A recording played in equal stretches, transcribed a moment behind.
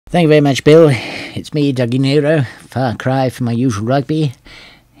Thank you very much, Bill. It's me, Dougie Nehru, far cry from my usual rugby,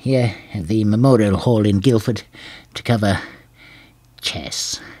 here at the Memorial Hall in Guildford to cover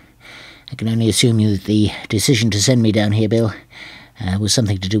chess. I can only assume that the decision to send me down here, Bill, was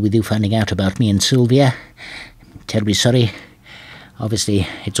something to do with you finding out about me and Sylvia. I'm terribly sorry. Obviously,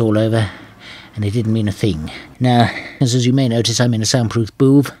 it's all over, and it didn't mean a thing. Now, as you may notice, I'm in a soundproof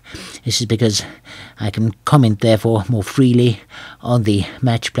booth. This is because I can comment, therefore, more freely on the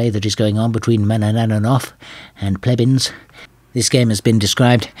match play that is going on between Mananananov and Plebbins. This game has been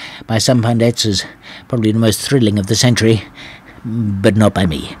described by some pundits as probably the most thrilling of the century, but not by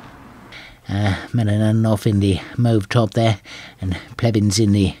me. Mananananov in the mauve top there, and Plebbins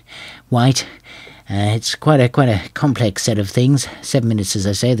in the white. It's quite a complex set of things. 7 minutes, as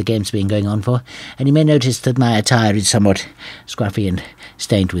I say, the game's been going on for, and you may notice that my attire is somewhat scruffy and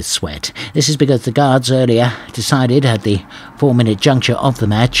stained with sweat. This is because the guards earlier decided at the 4-minute juncture of the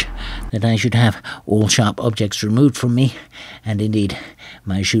match that I should have all sharp objects removed from me, and indeed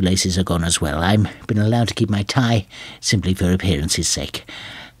my shoelaces are gone as well. I've been allowed to keep my tie simply for appearance's sake.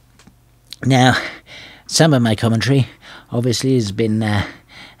 Now, some of my commentary obviously has been a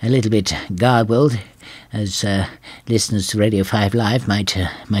little bit garbled, as listeners to Radio 5 Live might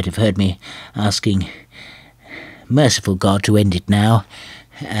have heard me asking merciful God to end it now.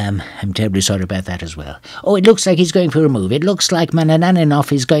 I'm terribly sorry about that as well. Oh, it looks like he's going for a move. It looks like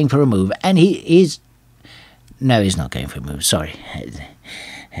Mananananov is going for a move, and he is... No, he's not going for a move, sorry.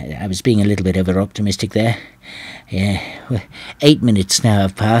 I was being a little bit over-optimistic there. Yeah, well, 8 minutes now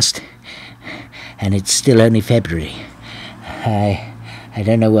have passed, and it's still only February. I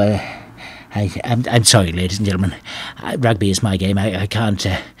don't know I'm sorry, ladies and gentlemen. Rugby is my game. I can't.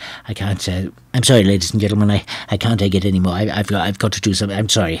 I'm sorry, ladies and gentlemen. I can't take it anymore. I've got to do something. I'm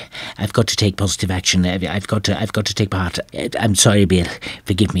sorry. I've got to take positive action. I've got to take part. I'm sorry, Bill.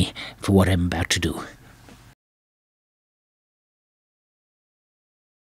 Forgive me for what I'm about to do.